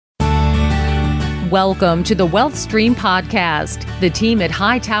Welcome to the Wealth Stream Podcast. The team at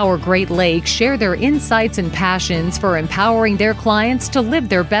Hightower Great Lakes share their insights and passions for empowering their clients to live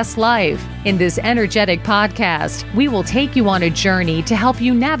their best life. In this energetic podcast, we will take you on a journey to help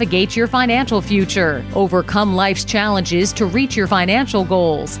you navigate your financial future, overcome life's challenges to reach your financial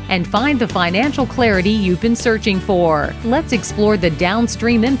goals, and find the financial clarity you've been searching for. Let's explore the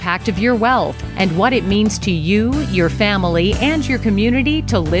downstream impact of your wealth and what it means to you, your family, and your community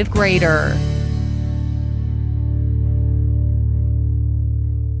to live greater.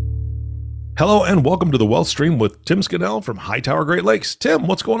 Hello and welcome to the Wealth Stream with Tim Scannell from Hightower Great Lakes. Tim,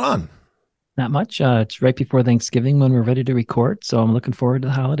 what's going on? Not much. It's right before Thanksgiving when we're ready to record, so I'm looking forward to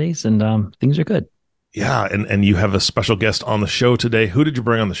the holidays, and things are good. Yeah, and you have a special guest on the show today. Who did you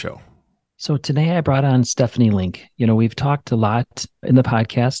bring on the show? So today I brought on Stephanie Link. You know, we've talked a lot in the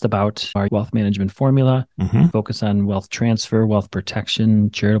podcast about our wealth management formula, focus on wealth transfer, wealth protection,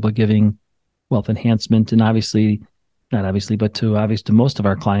 charitable giving, wealth enhancement, and to most of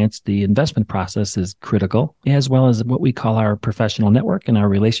our clients, the investment process is critical, as well as what we call our professional network and our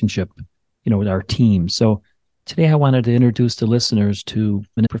relationship, with our team. So today I wanted to introduce the listeners to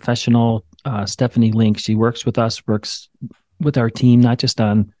a professional, Stephanie Link. She works with our team, not just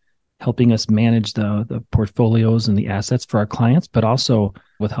on helping us manage the portfolios and the assets for our clients, but also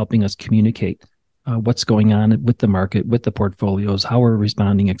with helping us communicate what's going on with the market, with the portfolios, how we're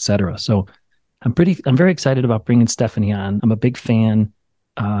responding, et cetera. So I'm very excited about bringing Stephanie on. I'm a big fan.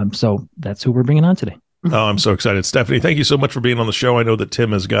 So that's who we're bringing on today. Oh, I'm so excited. Stephanie, thank you so much for being on the show. I know that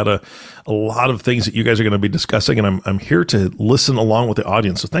Tim has got a lot of things that you guys are going to be discussing, and I'm here to listen along with the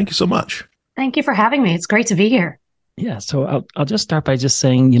audience. So thank you so much. Thank you for having me. It's great to be here. Yeah. So I'll just start by just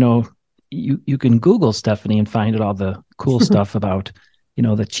saying, you can Google Stephanie and find all the cool stuff about,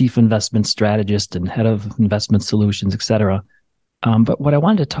 the chief investment strategist and head of investment solutions, et cetera. But what I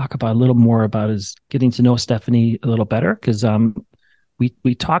wanted to talk about a little more about is getting to know Stephanie a little better, because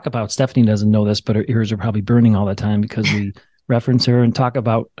we talk about, Stephanie doesn't know this, but her ears are probably burning all the time because we reference her and talk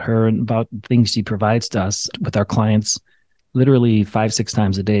about her and about things she provides to us with our clients literally 5-6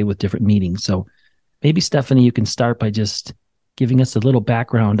 times a day with different meetings. So maybe, Stephanie, you can start by just giving us a little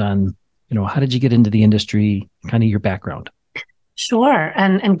background on, how did you get into the industry, kind of your background? Sure.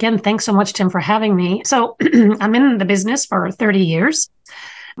 And again, thanks so much, Tim, for having me. So I'm in the business for 30 years.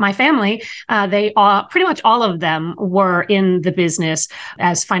 My family, they pretty much all of them were in the business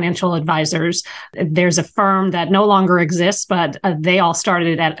as financial advisors. There's a firm that no longer exists, but they all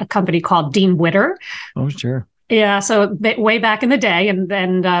started at a company called Dean Witter. Oh, sure. Yeah, so way back in the day, and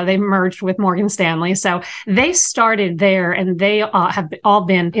then they merged with Morgan Stanley. So they started there, and they have all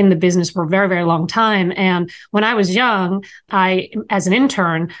been in the business for a very, very long time. And when I was young, as an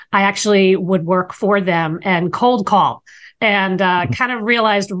intern, I actually would work for them and cold call. And kind of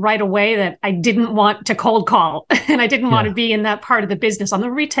realized right away that I didn't want to cold call and I didn't want to be in that part of the business on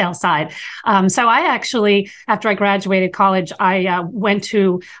the retail side. So I actually, after I graduated college, I went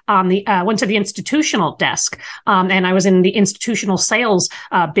to the institutional desk, and I was in the institutional sales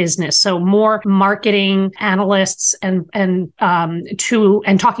business. So more marketing analysts and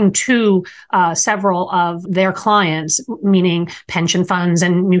talking to several of their clients, meaning pension funds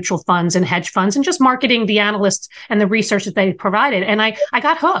and mutual funds and hedge funds, and just marketing the analysts and the research that they provided. And I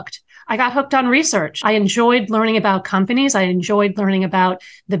got hooked. I got hooked on research. I enjoyed learning about companies. I enjoyed learning about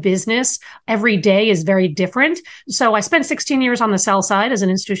the business. Every day is very different. So I spent 16 years on the sell side as an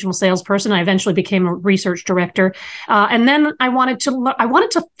institutional salesperson. I eventually became a research director. And then I wanted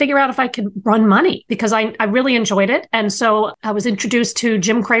to figure out if I could run money, because I really enjoyed it. And so I was introduced to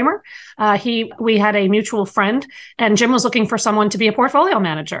Jim Cramer. We had a mutual friend, and Jim was looking for someone to be a portfolio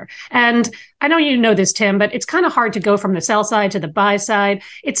manager. And I know you know this, Tim, but it's kind of hard to go from the sell side to the buy side.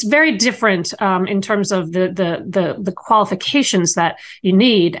 It's very different in terms of the qualifications that you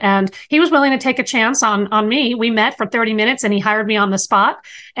need. And he was willing to take a chance on me. We met for 30 minutes and he hired me on the spot.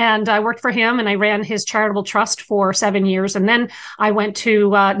 And I worked for him and I ran his charitable trust for 7 years. And then I went to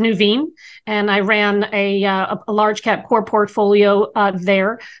Nuveen and I ran a large cap core portfolio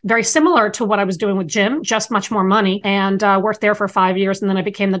there, very similar to what I was doing with Jim, just much more money, and worked there for 5 years. And then I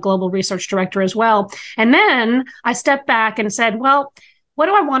became the global research director as well. And then I stepped back and said, well, what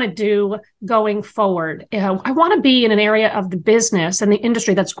do I want to do going forward? I want to be in an area of the business and the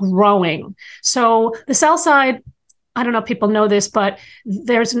industry that's growing. So the sell side, I don't know if people know this, but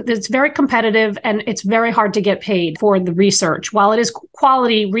it's very competitive and it's very hard to get paid for the research. While it is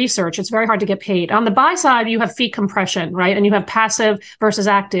quality research, it's very hard to get paid. On the buy side, you have fee compression, right? And you have passive versus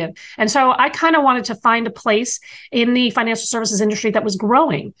active. And so I kind of wanted to find a place in the financial services industry that was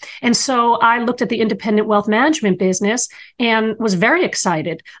growing. And so I looked at the independent wealth management business and was very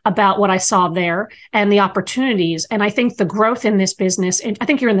excited about what I saw there and the opportunities. And I think the growth in this business, and I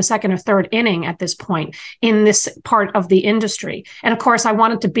think you're in the second or third inning at this point in this part of the industry. And of course, I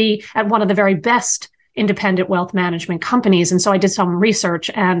wanted to be at one of the very best independent wealth management companies. And so I did some research,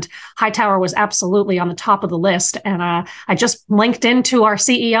 and Hightower was absolutely on the top of the list. And I just linked into our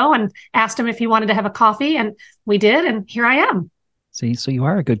CEO and asked him if he wanted to have a coffee, and we did. And here I am. See, so you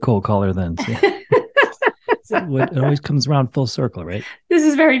are a good cold caller then. It always comes around full circle, right? This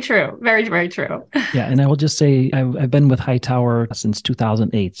is very true. Very, very true. Yeah. And I will just say I've been with Hightower since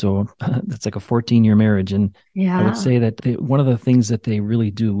 2008. So that's like a 14-year marriage. And I would say that one of the things that they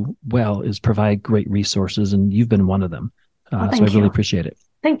really do well is provide great resources. And you've been one of them. So I really appreciate it.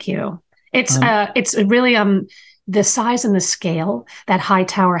 Thank you. It's really the size and the scale that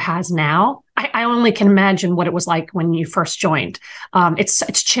Hightower has now. I only can imagine what it was like when you first joined.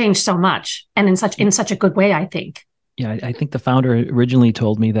 It's changed so much, and in such a good way, I think. Yeah, I think the founder originally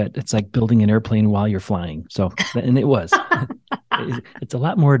told me that it's like building an airplane while you're flying. So, and it was. It's a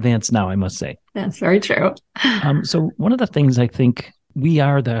lot more advanced now, I must say. That's very true. So one of the things I think we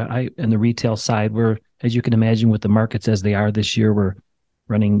are in the retail side, we're, as you can imagine, with the markets as they are this year, we're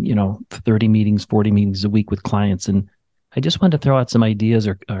running 30 meetings, 40 meetings a week with clients, and I just wanted to throw out some ideas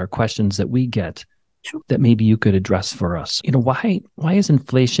or questions that we get that maybe you could address for us. Why is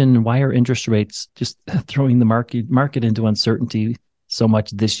inflation, why are interest rates just throwing the market into uncertainty so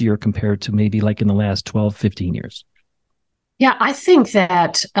much this year compared to maybe like in the last 12, 15 years? Yeah, I think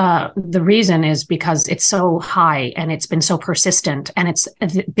that the reason is because it's so high and it's been so persistent, and it's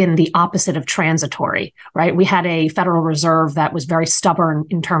been the opposite of transitory, right? We had a Federal Reserve that was very stubborn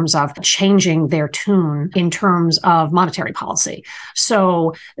in terms of changing their tune in terms of monetary policy.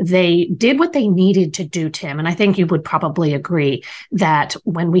 So they did what they needed to do, Tim. And I think you would probably agree that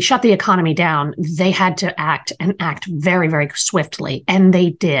when we shut the economy down, they had to act very, very swiftly. And they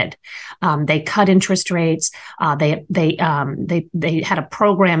did. They cut interest rates. They had a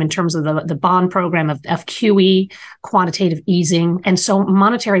program in terms of the bond program of QE, quantitative easing. And so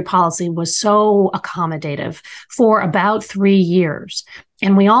monetary policy was so accommodative for about 3 years.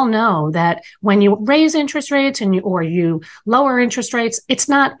 And we all know that when you raise interest rates or you lower interest rates, it's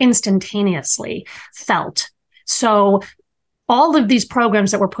not instantaneously felt. So all of these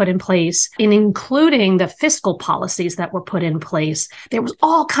programs that were put in place, including the fiscal policies that were put in place, there was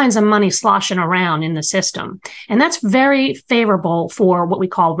all kinds of money sloshing around in the system. And that's very favorable for what we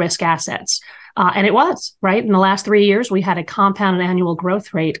call risk assets. And it was, right? In the last 3 years, we had a compounded annual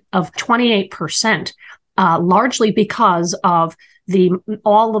growth rate of 28%, largely because of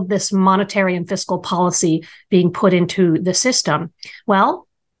all of this monetary and fiscal policy being put into the system. Well,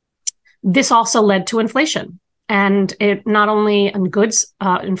 this also led to inflation. And it not only in goods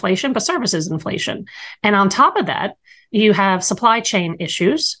inflation, but services inflation. And on top of that, you have supply chain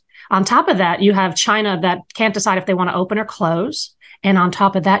issues. On top of that, you have China that can't decide if they want to open or close. And on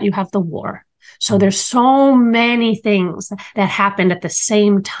top of that, you have the war. So there's so many things that happened at the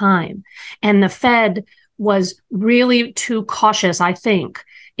same time. And the Fed was really too cautious, I think,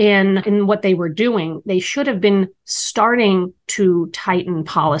 in what they were doing. They should have been starting to tighten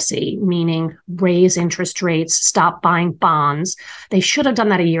policy, meaning raise interest rates, stop buying bonds. They should have done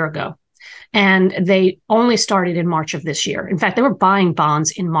that a year ago. And they only started in March of this year. In fact, they were buying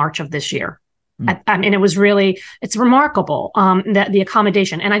bonds in March of this year. I mean, it's remarkable that the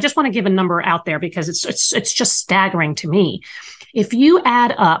accommodation. And I just want to give a number out there because it's just staggering to me. If you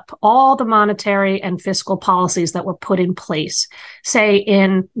add up all the monetary and fiscal policies that were put in place, say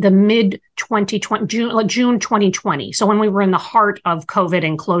in the mid 2020, June 2020, so when we were in the heart of COVID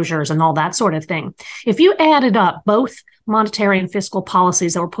and closures and all that sort of thing, if you added up both monetary and fiscal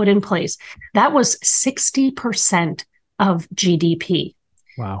policies that were put in place, that was 60% of GDP.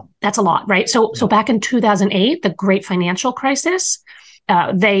 Wow. That's a lot, right? So back in 2008, the great financial crisis,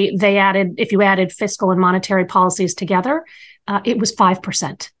 they added, if you added fiscal and monetary policies together, it was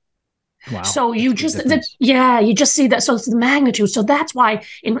 5%. Wow. So you just see that. So it's the magnitude. So that's why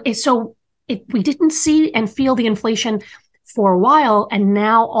we didn't see and feel the inflation for a while. And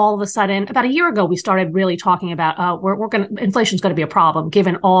now all of a sudden, about a year ago, we started really talking about, inflation's going to be a problem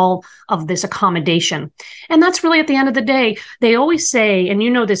given all of this accommodation. And that's really at the end of the day, they always say, and you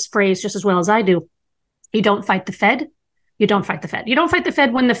know this phrase just as well as I do, you don't fight the Fed, You don't fight the Fed. You don't fight the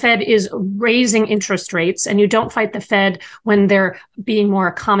Fed when the Fed is raising interest rates, and you don't fight the Fed when they're being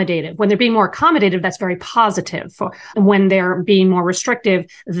more accommodative. When they're being more accommodative, that's very positive. When they're being more restrictive,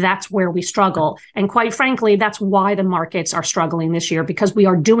 that's where we struggle. And quite frankly, that's why the markets are struggling this year, because we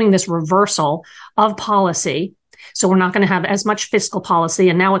are doing this reversal of policy. So we're not going to have as much fiscal policy.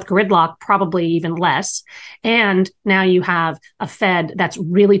 And now with gridlock, probably even less. And now you have a Fed that's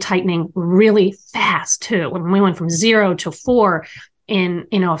really tightening really fast too. When we went from 0 to 4 in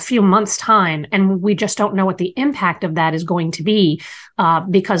a few months' time, and we just don't know what the impact of that is going to be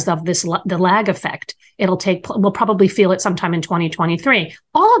because of the lag effect. We'll probably feel it sometime in 2023.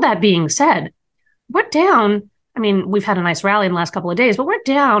 All of that being said, we're down. I mean, we've had a nice rally in the last couple of days, but we're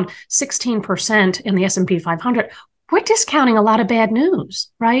down 16% in the S&P 500. We're discounting a lot of bad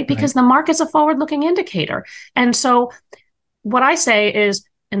news, right? Because the market's a forward-looking indicator. And so what I say is,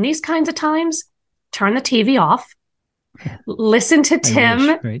 in these kinds of times, turn the TV off, listen to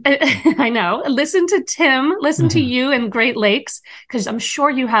Tim. I know. Listen to Tim, listen to you and Great Lakes, because I'm sure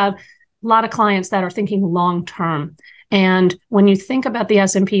you have a lot of clients that are thinking long-term. And when you think about the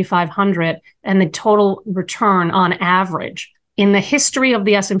S&P 500 and the total return on average, in the history of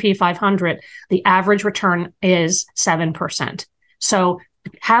the S&P 500, the average return is 7%. So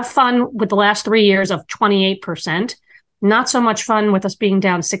have fun with the last 3 years of 28%. Not so much fun with us being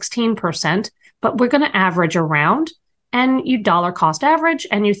down 16%, but we're going to average around. And you dollar cost average,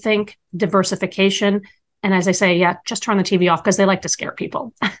 and you think diversification. And as I say, just turn the TV off, because they like to scare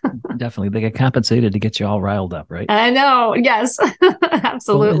people. Definitely. They get compensated to get you all riled up, right? I know. Yes,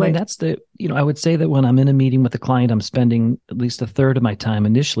 absolutely. Well, and that's I would say that when I'm in a meeting with a client, I'm spending at least a third of my time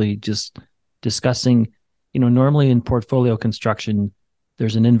initially just discussing, normally in portfolio construction,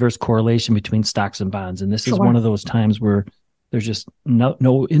 there's an inverse correlation between stocks and bonds. And this is one of those times where there's just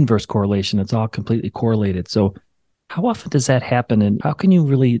no inverse correlation. It's all completely correlated. So how often does that happen? And how can you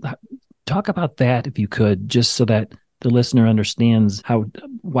really talk about that, if you could, just so that the listener understands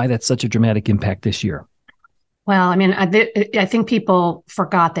why that's such a dramatic impact this year? Well, I mean, I think people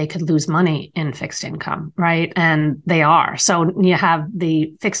forgot they could lose money in fixed income, right? And they are. So you have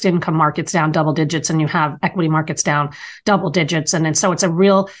the fixed income markets down double digits, and you have equity markets down double digits. And so it's a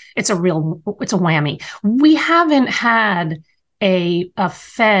whammy. We haven't had a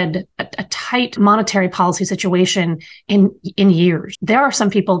Fed, a tight monetary policy situation in years. There are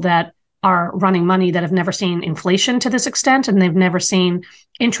some people that are running money that have never seen inflation to this extent, and they've never seen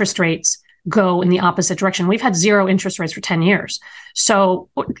interest rates go in the opposite direction. We've had 0 interest rates for 10 years. So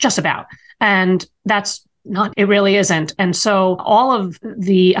just about. And that's not, it really isn't. And so all of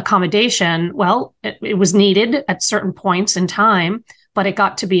the accommodation, well, it was needed at certain points in time, but it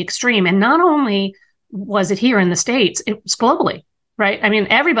got to be extreme. And not only was it here in the States, it was globally. Right. I mean,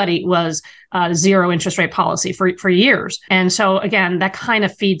 everybody was 0 interest rate policy for years. And so, again, that kind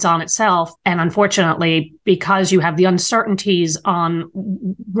of feeds on itself. And unfortunately, because you have the uncertainties on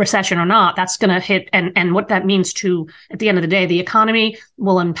recession or not, that's going to hit. And what that means to, at the end of the day, the economy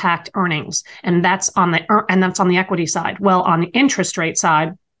will impact earnings. And that's on the equity side. Well, on the interest rate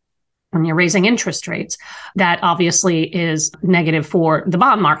side, when you're raising interest rates, that obviously is negative for the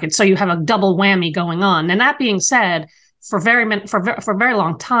bond market. So you have a double whammy going on. And that being said, for a very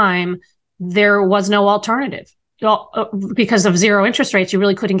long time, there was no alternative. Because of 0 interest rates, you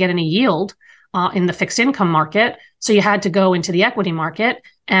really couldn't get any yield in the fixed income market. So you had to go into the equity market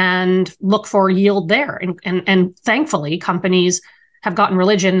and look for yield there. And thankfully, companies have gotten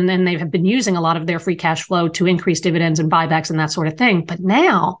religion, and they have been using a lot of their free cash flow to increase dividends and buybacks and that sort of thing. But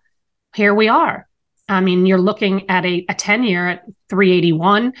now, here we are. I mean, you're looking at a 10-year at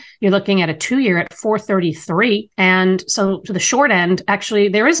 381. You're looking at a 2-year at 433. And so to the short end, actually,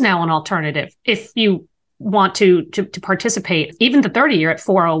 there is now an alternative if you want to participate, even the 30-year at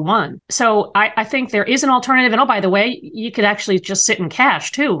 401. So I think there is an alternative. And oh, by the way, you could actually just sit in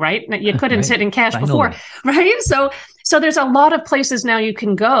cash too, right? You couldn't sit in cash before, right? So there's a lot of places now you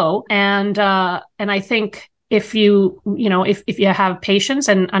can go. And I think if you have patience,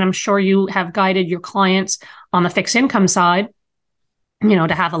 and I'm sure you have guided your clients on the fixed income side,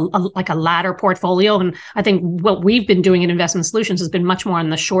 to have a ladder portfolio. And I think what we've been doing in Investment Solutions has been much more on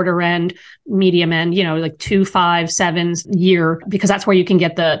the shorter end, medium end, like 2, 5, 7 year, because that's where you can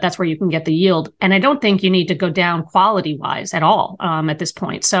get the yield. And I don't think you need to go down quality wise at all at this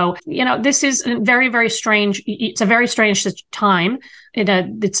point. So, this is very, very strange. It's a very strange time.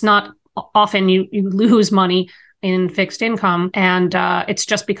 It's not often you lose money in fixed income. And it's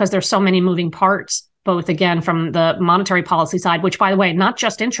just because there's so many moving parts both again from the monetary policy side, which, by the way, not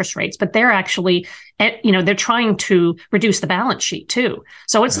just interest rates, but they're actually, they're trying to reduce the balance sheet too.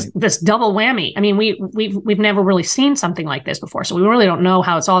 So it's this double whammy. I mean, we've never really seen something like this before, so we really don't know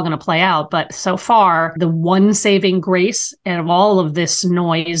how it's all going to play out. But so far, the one saving grace out of all of this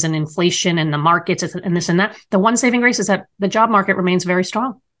noise and inflation and the markets and this and that, the one saving grace is that the job market remains very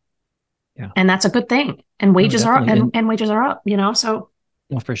strong. Yeah, and that's a good thing. And wages are and wages are up. So.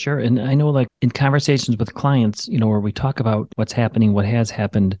 Well, for sure. And I know, like, in conversations with clients, where we talk about what's happening, what has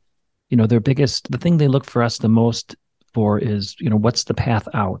happened, the thing they look for us the most for is, what's the path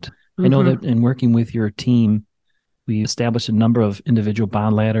out? Mm-hmm. I know that in working with your team, we established a number of individual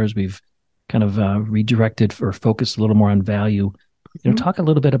bond ladders. We've kind of redirected or focused a little more on value. Talk a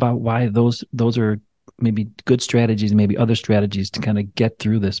little bit about why those are maybe good strategies and maybe other strategies to kind of get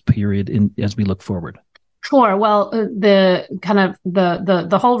through this period as we look forward. Sure. Well,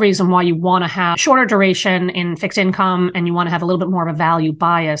 the whole reason why you want to have shorter duration in fixed income and you want to have a little bit more of a value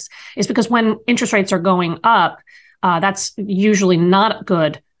bias is because when interest rates are going up, that's usually not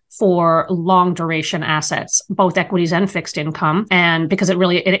good for long duration assets, both equities and fixed income. And because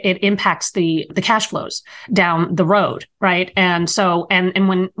it impacts the cash flows down the road, right? And so,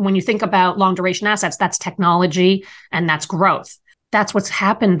 and when you think about long duration assets, that's technology and that's growth. That's what's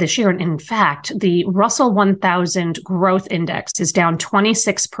happened this year. And in fact, the Russell 1000 growth index is down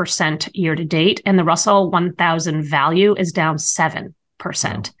 26% year to date, and the Russell 1000 value is down 7%.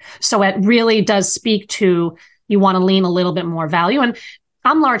 Wow. So it really does speak to you want to lean a little bit more value. And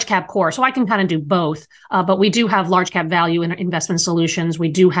I'm large cap core, so I can kind of do both. But we do have large cap value in investment solutions. We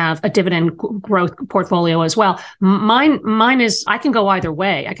do have a dividend growth portfolio as well. Mine is, I can go either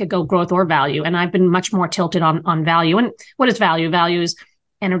way. I could go growth or value. And I've been much more tilted on value. And what is value? Value is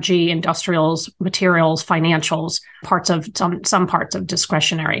energy, industrials, materials, financials, parts of some parts of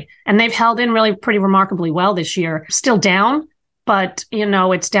discretionary. And they've held in really pretty remarkably well this year. Still down, but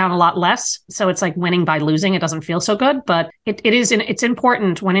it's down a lot less. So it's like winning by losing. It doesn't feel so good, but it's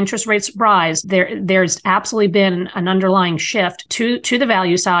important when interest rates rise. There's absolutely been an underlying shift to the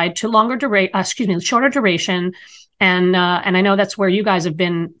value side, to shorter duration. And I know that's where you guys have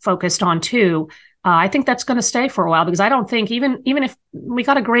been focused on too. I think that's going to stay for a while because I don't think even if we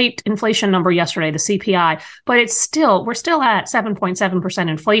got a great inflation number yesterday, the CPI, but we're still at 7.7%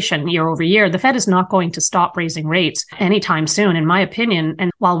 inflation year over year. The Fed is not going to stop raising rates anytime soon, in my opinion. And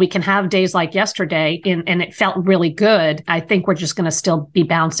while we can have days like yesterday and it felt really good, I think we're just going to still be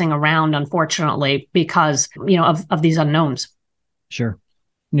bouncing around, unfortunately, because, of these unknowns. Sure.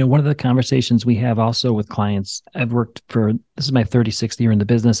 One of the conversations we have also with clients, this is my 36th year in the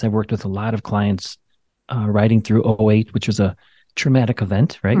business. I've worked with a lot of clients riding through 2008, which was a traumatic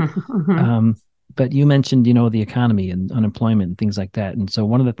event, right? Mm-hmm. But you mentioned, the economy and unemployment and things like that. And so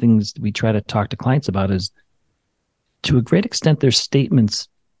one of the things we try to talk to clients about is, to a great extent, their statements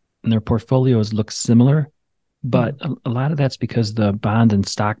and their portfolios look similar, but a lot of that's because the bond and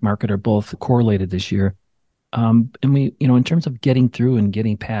stock market are both correlated this year. And we, in terms of getting through and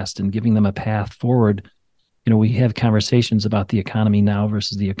getting past and giving them a path forward, we have conversations about the economy now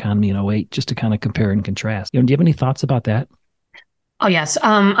versus the economy in 2008, just to kind of compare and contrast. Do you have any thoughts about that? Oh, yes.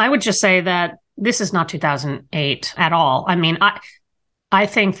 I would just say that this is not 2008 at all. I mean, I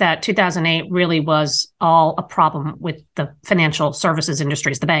think that 2008 really was all a problem with the financial services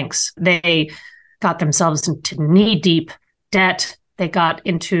industries, the banks. They got themselves into knee-deep debt. They got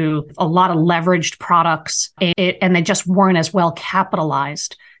into a lot of leveraged products, and they just weren't as well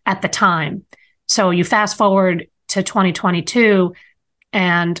capitalized at the time. So you fast forward to 2022,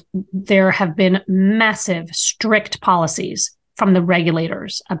 and there have been massive, strict policies from the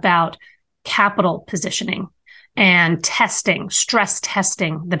regulators about capital positioning and stress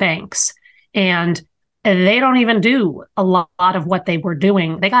testing the banks. And they don't even do a lot of what they were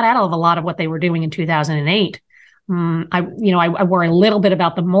doing. They got out of a lot of what they were doing in 2008. I worry a little bit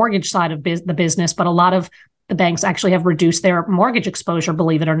about the mortgage side of the business, but a lot of the banks actually have reduced their mortgage exposure,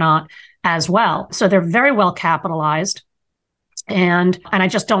 believe it or not, as well. So they're very well capitalized. And I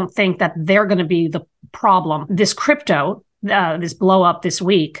just don't think that they're going to be the problem. This crypto, this blow up this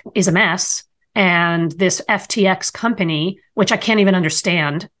week is a mess. And this FTX company, which I can't even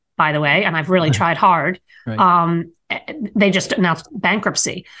understand, by the way, and I've really tried hard, right. They just announced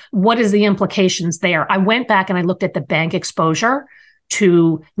bankruptcy. What is the implications there? I went back and I looked at the bank exposure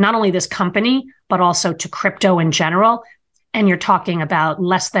to not only this company, but also to crypto in general. And you're talking about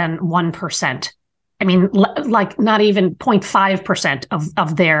less than 1%. I mean, like not even 0.5%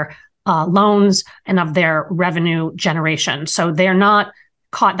 of their loans and of their revenue generation. So they're not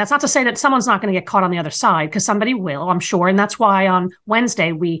caught. That's not to say that someone's not going to get caught on the other side, because somebody will, I'm sure. And that's why on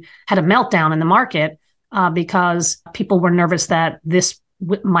Wednesday we had a meltdown in the market, because people were nervous that this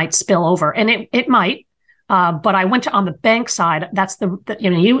might spill over, and it might. But I went to on the bank side. That's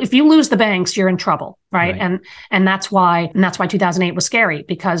if you lose the banks, you're in trouble, right? And that's why 2008 was scary,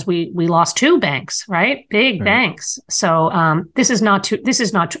 because we lost two banks, right? Big banks. So this is not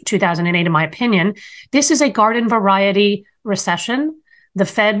 2008, in my opinion. This is a garden variety recession. The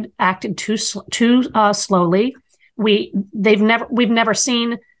Fed acted too slowly. We've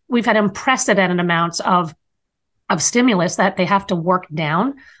had unprecedented amounts of stimulus that they have to work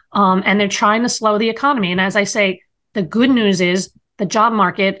down. And they're trying to slow the economy. And as I say, the good news is the job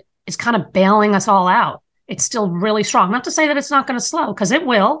market is kind of bailing us all out. It's still really strong. Not to say that it's not going to slow, because it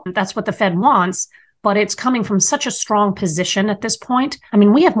will. That's what the Fed wants. But it's coming from such a strong position at this point. I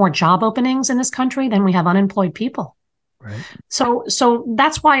mean, we have more job openings in this country than we have unemployed people. Right. So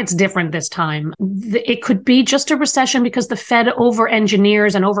that's why it's different this time. It could be just a recession because the Fed over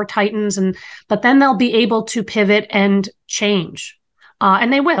engineers and over tightens, but then they'll be able to pivot and change.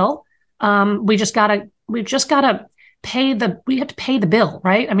 And they will. We have to pay the bill,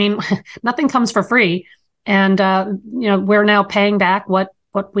 right? I mean, nothing comes for free. And, we're now paying back what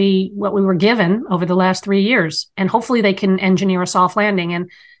we were given over the last 3 years. And hopefully they can engineer a soft landing.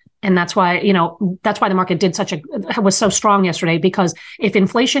 And that's why the market was so strong yesterday, because if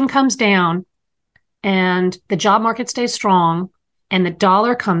inflation comes down and the job market stays strong and the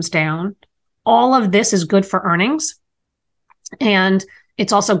dollar comes down, all of this is good for earnings. And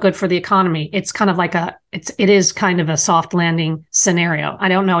it's also good for the economy. It's kind of like it is kind of a soft landing scenario. I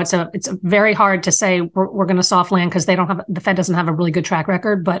don't know. It's very hard to say we're going to soft land, because the Fed doesn't have a really good track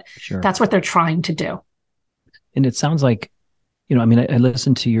record, but That's what they're trying to do. And it sounds like, I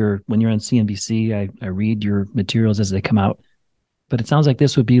listen to when you're on CNBC, I read your materials as they come out, but it sounds like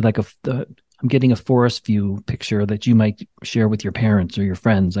this would be like I'm getting a forest view picture that you might share with your parents or your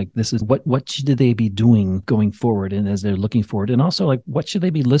friends. Like, this is what should they be doing going forward, and as they're looking forward, and also like what should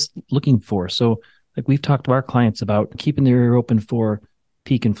they be looking for? So like we've talked to our clients about keeping their ear open for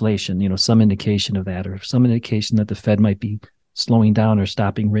peak inflation, some indication of that, or some indication that the Fed might be slowing down or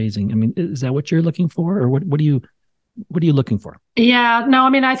stopping raising. I mean, is that what you're looking for, or what are you looking for? Yeah, no, I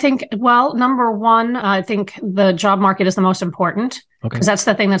mean, I think, number one, I think the job market is the most important, because that's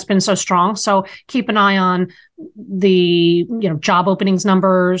the thing that's been so strong. So keep an eye on the, job openings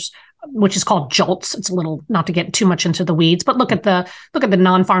numbers, which is called JOLTS. It's a little, not to get too much into the weeds, but look at the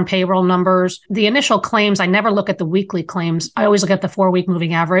non-farm payroll numbers. The initial claims, I never look at the weekly claims. I always look at the 4-week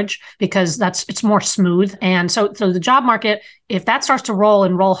moving average, because it's more smooth. And so the job market, if that starts to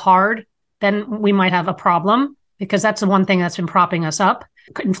roll hard, then we might have a problem, because that's the one thing that's been propping us up.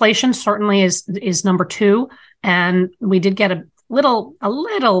 Inflation certainly is number two. And we did get a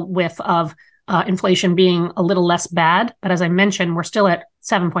little whiff of inflation being a little less bad. But as I mentioned, we're still at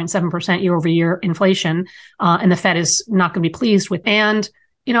 7.7% year over year inflation. And the Fed is not going to be pleased with. And,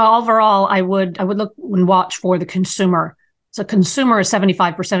 overall, I would look and watch for the consumer. So consumer is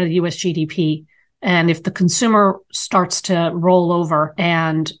 75% of the US GDP. And if the consumer starts to roll over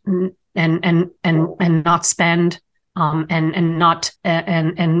and not spend and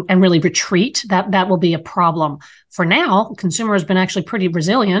really retreat, that will be a problem. For now, the consumer has been actually pretty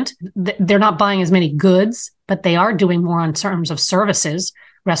resilient. They're not buying as many goods, but they are doing more in terms of services,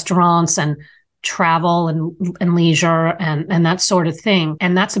 restaurants and travel and leisure and that sort of thing.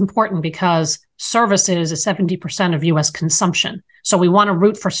 And that's important, because services is 70% of US consumption. So we want to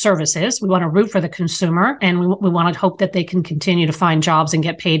root for services. We want to root for the consumer, and we want to hope that they can continue to find jobs and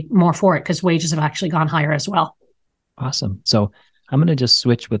get paid more for it, because wages have actually gone higher as well. Awesome. So I'm going to just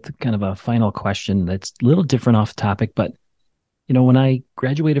switch with kind of a final question that's a little different off topic, but when I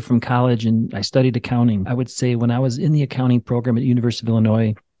graduated from college and I studied accounting, I would say when I was in the accounting program at University of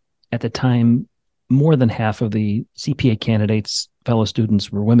Illinois, at the time, more than half of the CPA candidates, fellow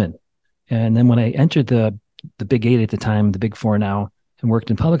students, were women. And then when I entered the Big Eight at the time, the Big Four now, and worked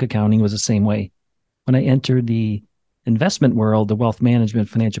in public accounting, it was the same way. When I entered the investment world, the wealth management,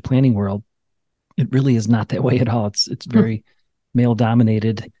 financial planning world, it really is not that way at all. It's very male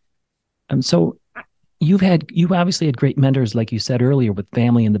dominated. So you obviously had great mentors, like you said earlier, with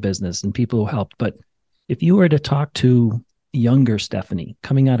family in the business and people who helped. But if you were to talk to younger Stephanie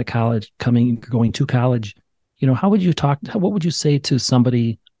coming out of college, going to college, how would you talk? What would you say to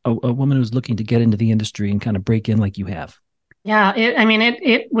somebody, a woman who's looking to get into the industry and kind of break in like you have? Yeah,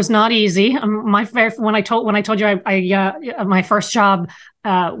 it was not easy. When I told you my first job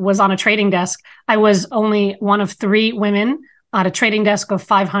was on a trading desk, I was only one of 3 women on a trading desk of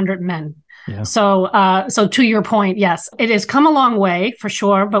 500 men. Yeah. So to your point, yes, it has come a long way for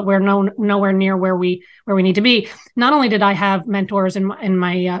sure, but we're nowhere near where we need to be. Not only did I have mentors in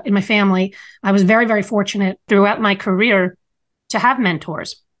my family, I was very, very fortunate throughout my career to have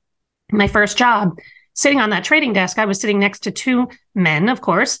mentors. My first job, sitting on that trading desk, I was sitting next to two men, of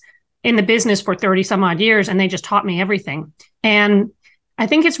course, in the business for 30 some odd years, and they just taught me everything. And I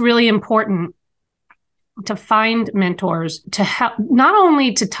think it's really important to find mentors to help, not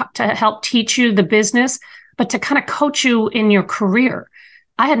only to help teach you the business, but to kind of coach you in your career.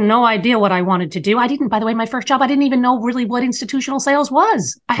 I had no idea what I wanted to do. By the way, my first job, I didn't even know really what institutional sales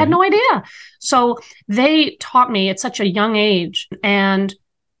was. I had no idea. So they taught me at such a young age, and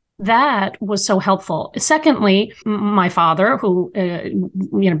that was so helpful. Secondly, my father, who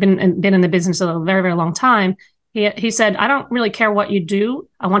been in the business a very, very long time, he said, I don't really care what you do.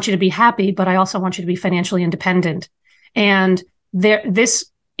 I want you to be happy, but I also want you to be financially independent. And this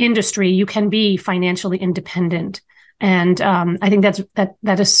industry, you can be financially independent. And I think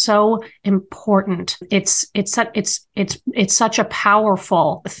that is so important. It's such a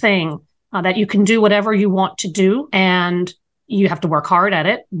powerful thing that you can do whatever you want to do, and you have to work hard at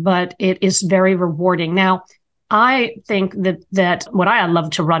it, but it is very rewarding. Now, I think that what I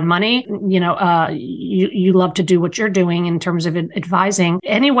love to run money, you love to do what you're doing in terms of advising.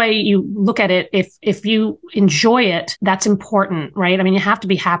 Any way you look at it, if you enjoy it, that's important, right? I mean, you have to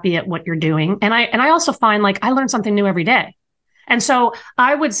be happy at what you're doing. And I also find I learn something new every day. And so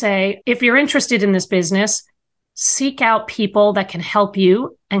I would say, if you're interested in this business, seek out people that can help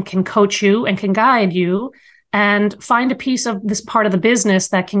you and can coach you and can guide you, and find a piece of this part of the business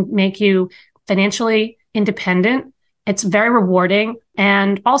that can make you financially independent. It's very rewarding.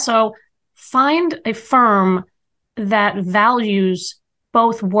 And also find a firm that values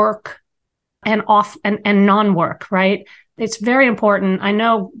both work and non-work, right? It's very important. I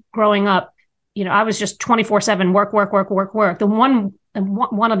know growing up, I was just 24/7 work. The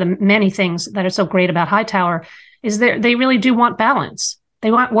one of the many things that are so great about Hightower is they really do want balance. They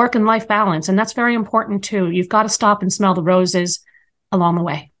want work and life balance. And that's very important too. You've got to stop and smell the roses along the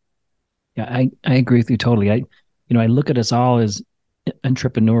way. Yeah, I agree with you totally. I look at us all as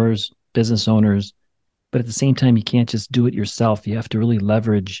entrepreneurs, business owners, but at the same time, you can't just do it yourself. You have to really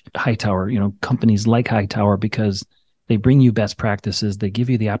leverage Hightower, companies like Hightower, because they bring you best practices. They give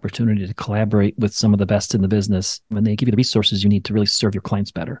you the opportunity to collaborate with some of the best in the business, and they give you the resources you need to really serve your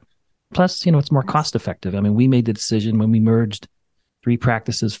clients better. Plus, it's more cost effective. I mean, we made the decision when we merged 3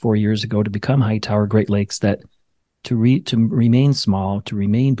 practices 4 years ago to become Hightower Great Lakes that to remain small, to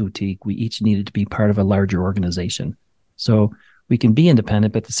remain boutique, we each needed to be part of a larger organization. So we can be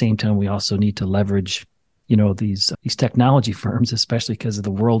independent, but at the same time, we also need to leverage, these technology firms, especially because of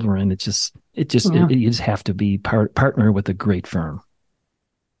the world we're in. You just have to be partner with a great firm.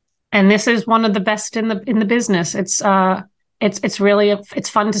 And this is one of the best in the business. It's really it's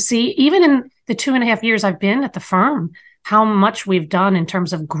fun to see, even in the 2.5 years I've been at the firm, how much we've done in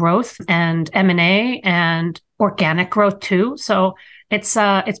terms of growth and M&A and organic growth too. So it's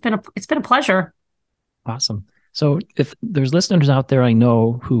been a pleasure. Awesome. So if there's listeners out there I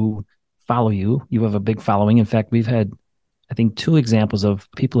know who follow you, you have a big following. In fact, we've had, I think, 2 examples of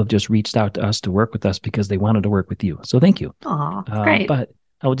people have just reached out to us to work with us because they wanted to work with you. So thank you. Oh, great. But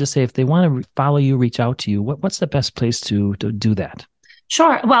I would just say, if they want to follow you, reach out to you, what's the best place to do that?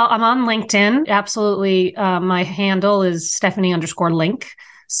 Sure. Well, I'm on LinkedIn. Absolutely. My handle is Stephanie_Link.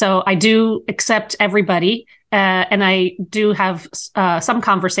 So I do accept everybody. And I do have some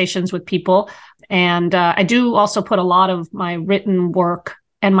conversations with people. And I do also put a lot of my written work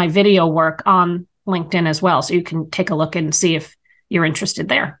and my video work on LinkedIn as well. So you can take a look and see if you're interested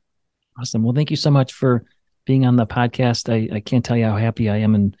there. Awesome. Well, thank you so much for being on the podcast. I can't tell you how happy I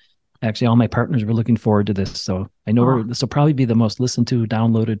am. And actually, all my partners were looking forward to this. So I know this will probably be the most listened to,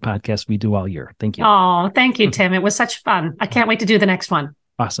 downloaded podcast we do all year. Thank you. Oh, thank you, Tim. It was such fun. I can't wait to do the next one.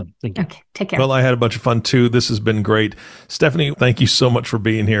 Awesome. Thank you. Okay. Take care. Well, I had a bunch of fun too. This has been great. Stephanie, thank you so much for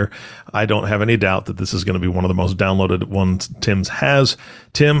being here. I don't have any doubt that this is going to be one of the most downloaded ones Tim's has.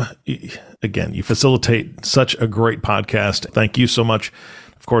 Tim, again, you facilitate such a great podcast. Thank you so much.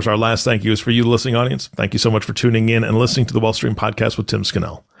 Of course, our last thank you is for you, the listening audience. Thank you so much for tuning in and listening to the WealthStream Podcast with Tim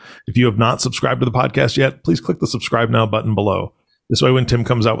Scannell. If you have not subscribed to the podcast yet, please click the subscribe now button below. This way, when Tim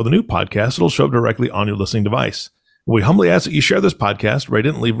comes out with a new podcast, it'll show up directly on your listening device. We humbly ask that you share this podcast, rate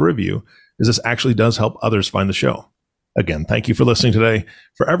it, and leave a review, as this actually does help others find the show. Again, thank you for listening today.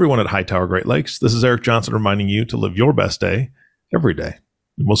 For everyone at Hightower Great Lakes, this is Eric Johnson reminding you to live your best day every day.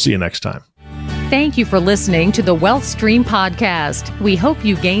 And we'll see you next time. Thank you for listening to the WealthStream Podcast. We hope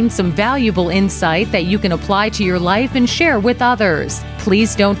you gained some valuable insight that you can apply to your life and share with others.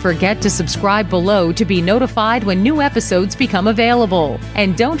 Please don't forget to subscribe below to be notified when new episodes become available.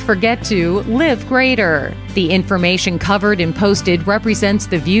 And don't forget to live greater. The information covered and posted represents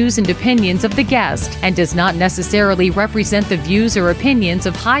the views and opinions of the guest and does not necessarily represent the views or opinions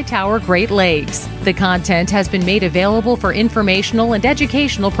of Hightower Great Lakes. The content has been made available for informational and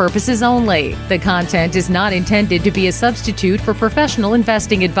educational purposes only. The content is not intended to be a substitute for professional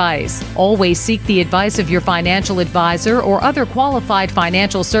investing advice. Always seek the advice of your financial advisor or other qualified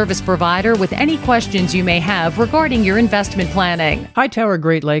financial service provider with any questions you may have regarding your investment planning. Hightower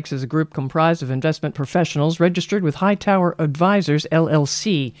Great Lakes is a group comprised of investment professionals registered with Hightower Advisors,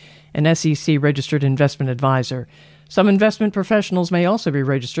 LLC, an SEC-registered investment advisor. Some investment professionals may also be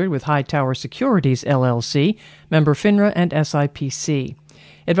registered with Hightower Securities, LLC, member FINRA and SIPC.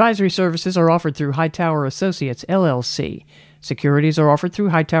 Advisory services are offered through Hightower Associates, LLC. Securities are offered through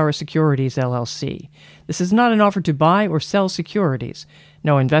Hightower Securities, LLC. This is not an offer to buy or sell securities.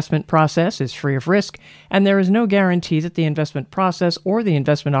 No investment process is free of risk, and there is no guarantee that the investment process or the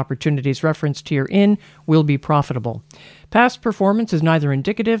investment opportunities referenced herein will be profitable. Past performance is neither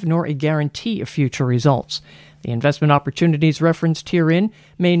indicative nor a guarantee of future results. The investment opportunities referenced herein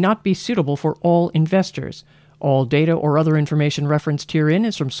may not be suitable for all investors. All data or other information referenced herein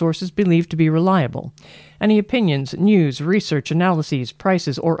is from sources believed to be reliable. Any opinions, news, research, analyses,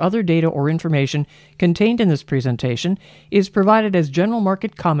 prices, or other data or information contained in this presentation is provided as general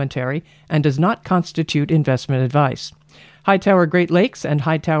market commentary and does not constitute investment advice. Hightower Great Lakes and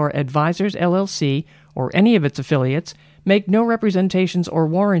Hightower Advisors, LLC, or any of its affiliates, make no representations or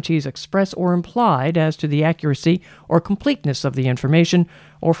warranties express or implied as to the accuracy or completeness of the information,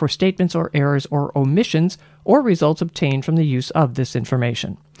 or for statements or errors or omissions or results obtained from the use of this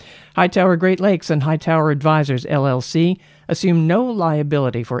information. Hightower Great Lakes and Hightower Advisors, LLC, assume no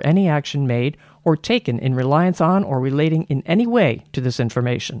liability for any action made or taken in reliance on or relating in any way to this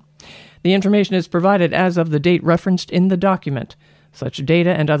information. The information is provided as of the date referenced in the document. Such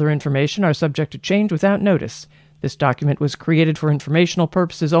data and other information are subject to change without notice. This document was created for informational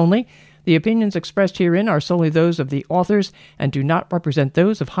purposes only. The opinions expressed herein are solely those of the authors and do not represent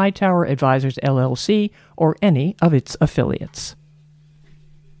those of Hightower Advisors, LLC, or any of its affiliates.